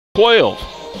12.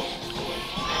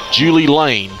 Julie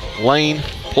Lane. Lane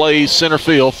plays center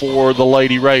field for the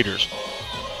Lady Raiders.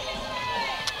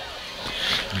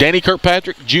 Danny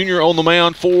Kirkpatrick Jr. on the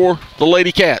mound for the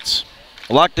Lady Cats.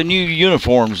 I like the new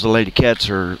uniforms the Lady Cats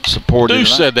are supporting.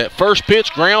 Deuce said that. First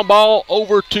pitch, ground ball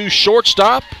over to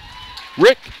shortstop.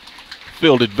 Rick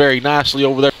fielded very nicely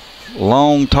over there.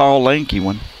 Long, tall, lanky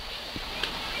one.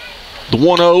 The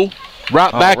 1-0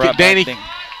 right back at Danny.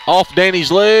 Off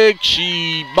Danny's leg.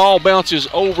 Ball bounces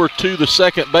over to the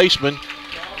second baseman,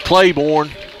 Claiborne.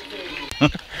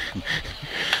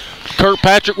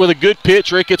 Kirkpatrick with a good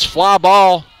pitch. Rick, it's fly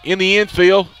ball in the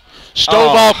infield.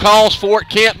 Stovall calls for it,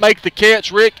 can't make the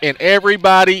catch, Rick, and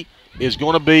everybody is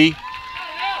going to be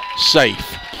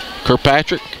safe.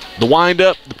 Kirkpatrick, the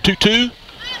windup, the 2-2.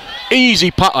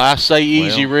 Easy pop. I say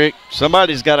easy, well, Rick.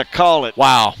 Somebody's got to call it.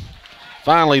 Wow.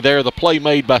 Finally there, the play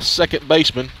made by second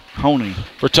baseman Honey.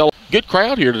 For good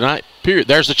crowd here tonight, period.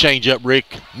 There's the changeup,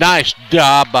 Rick. Nice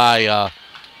job by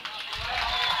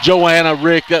Joanna,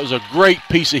 Rick. That was a great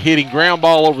piece of hitting. Ground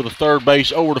ball over the third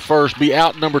base, over to first. Be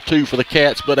out number 2 for the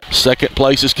Cats, but second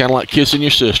place is kind of like kissing your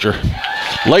sister.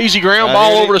 Lazy ground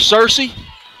ball over to Cersei.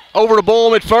 Over to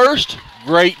Boehm at first.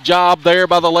 Great job there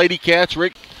by the Lady Cats,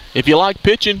 Rick. If you like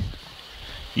pitching,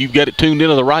 you've got it tuned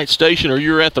into the right station or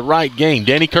you're at the right game.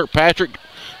 Danny Kirkpatrick,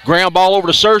 ground ball over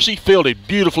to Cersei, fielded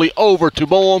beautifully over to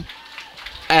Boehm.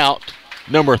 Out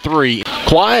number 3.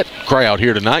 Quiet crowd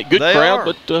here tonight. Good crowd,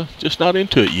 but just not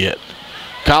into it yet.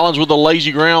 Collins with a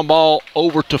lazy ground ball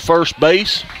over to first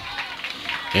base.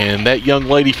 And that young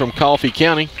lady from Coffee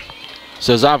County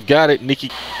says, I've got it, Nikki.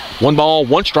 1 ball,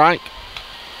 1 strike.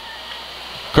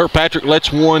 Kirkpatrick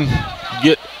lets one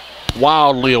get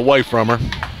wildly away from her.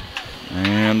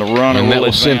 And the runner and that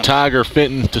will send Tiger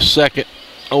Fenton to second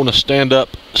on a stand-up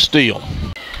steal.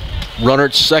 Runner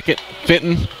at second,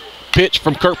 Fenton. Pitch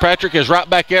from Kirkpatrick is right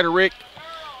back at her, Rick.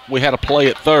 We had a play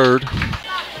at third.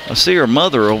 I see her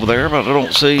mother over there, but I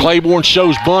don't see. Claiborne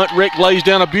shows bunt. Rick lays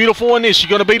down a beautiful one. Is she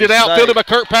going to beat it out? Fielded by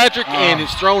Kirkpatrick, and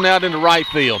it's thrown out into right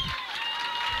field.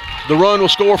 The run will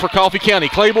score for Coffee County.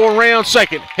 Claiborne round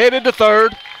second, headed to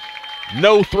third.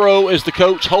 No throw as the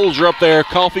coach holds her up there.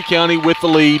 Coffee County with the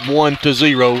lead,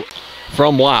 1-0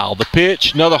 from Lyle. The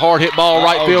pitch, another hard hit ball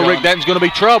right field. Rick, that's going to be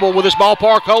trouble. Will this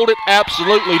ballpark hold it?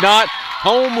 Absolutely not.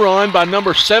 Home run by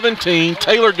number 17,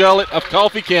 Taylor Gullett of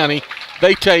Coffee County.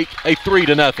 They take a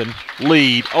 3-0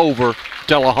 lead over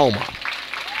Tullahoma.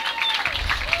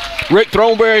 Rick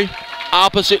Throneberry,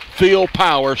 opposite field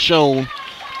power shown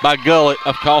by Gullett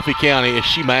of Coffee County as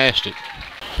she mashed it.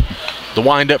 The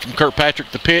windup from Kirkpatrick,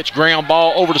 the pitch, ground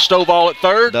ball over to Stovall at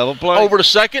third. Double play. Over to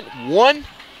second, 1.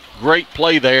 Great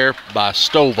play there by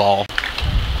Stovall.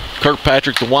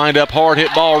 Kirkpatrick, the windup, hard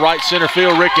hit ball, right center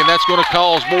field, Rick, and that's going to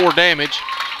cause more damage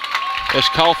as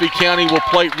Coffee County will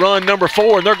plate run number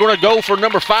 4, and they're going to go for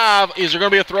number 5. Is there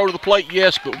going to be a throw to the plate?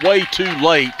 Yes, but way too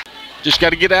late. Just got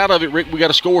to get out of it, Rick. We got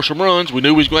to score some runs. We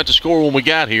knew we was going to have to score when we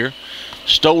got here.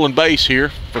 Stolen base here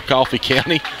for Coffee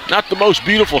County. Not the most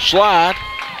beautiful slide.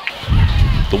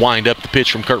 The windup, the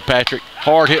pitch from Kirkpatrick.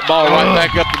 Hard hit ball right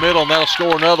back up the middle, and that'll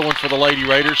score another one for the Lady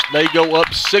Raiders. They go up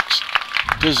 6-0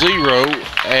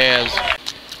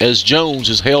 as Jones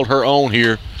has held her own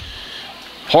here.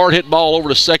 Hard hit ball over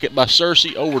to second by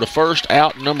Cersei, over to first,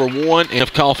 out number 1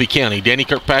 of Coffee County. Danny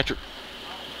Kirkpatrick.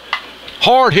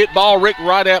 Hard hit ball, Rick,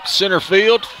 right up center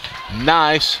field.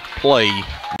 Nice play.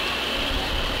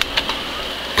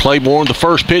 Claiborne, the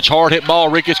first pitch, hard hit ball,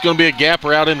 Rick. It's going to be a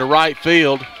gapper out into right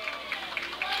field.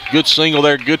 Good single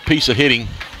there, good piece of hitting.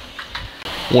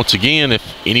 Once again, if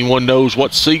anyone knows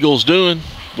what Siegel's doing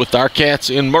with our Cats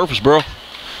in Murfreesboro,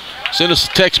 send us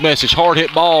a text message. Hard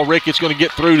hit ball, Rick. It's going to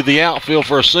get through to the outfield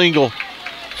for a single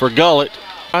for Gullett.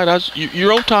 All right,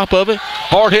 you're on top of it.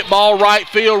 Hard hit ball, right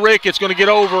field, Rick. It's going to get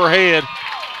over her head.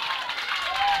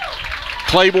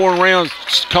 Claiborne rounds.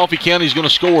 Coffee County's going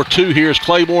to score 2 here as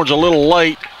Claiborne's a little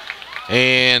late.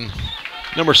 And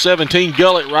number 17,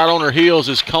 Gullett, right on her heels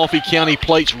as Coffee County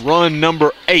plates run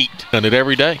number 8. Done it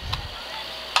every day.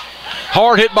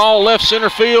 Hard hit ball, left center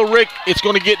field, Rick. It's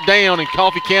going to get down, and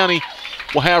Coffee County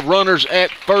will have runners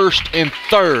at first and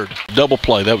third. Double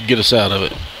play, that would get us out of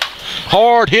it.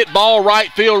 Hard hit ball, right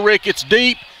field, Rick. It's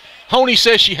deep. Honey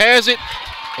says she has it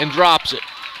and drops it.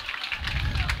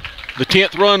 The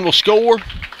 10th run will score,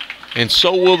 and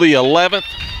so will the 11th.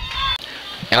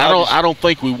 And I don't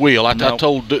think we will. I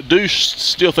told Deuce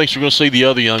still thinks we're going to see the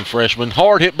other young freshman.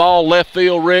 Hard hit ball, left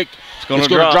field, Rick. It's going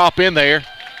to drop in there.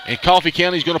 And Coffee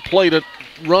County's going to play to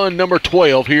run number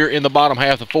 12 here in the bottom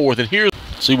half of the 4th. And here,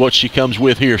 see what she comes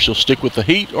with here. She'll stick with the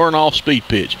heat or an off-speed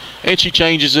pitch. And she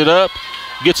changes it up,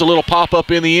 gets a little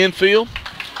pop-up in the infield.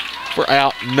 for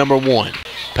out number 1.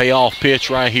 Payoff pitch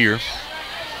right here.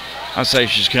 I say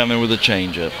she's coming with a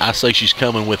changeup. I say she's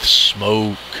coming with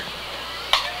smoke.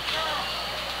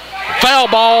 Foul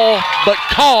ball, but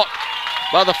caught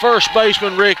by the first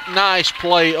baseman, Rick. Nice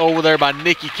play over there by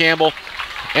Nikki Campbell.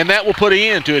 And that will put an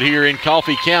end to it here in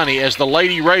Coffee County as the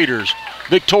Lady Raiders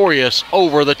victorious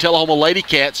over the Tullahoma Lady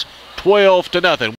Cats 12-0.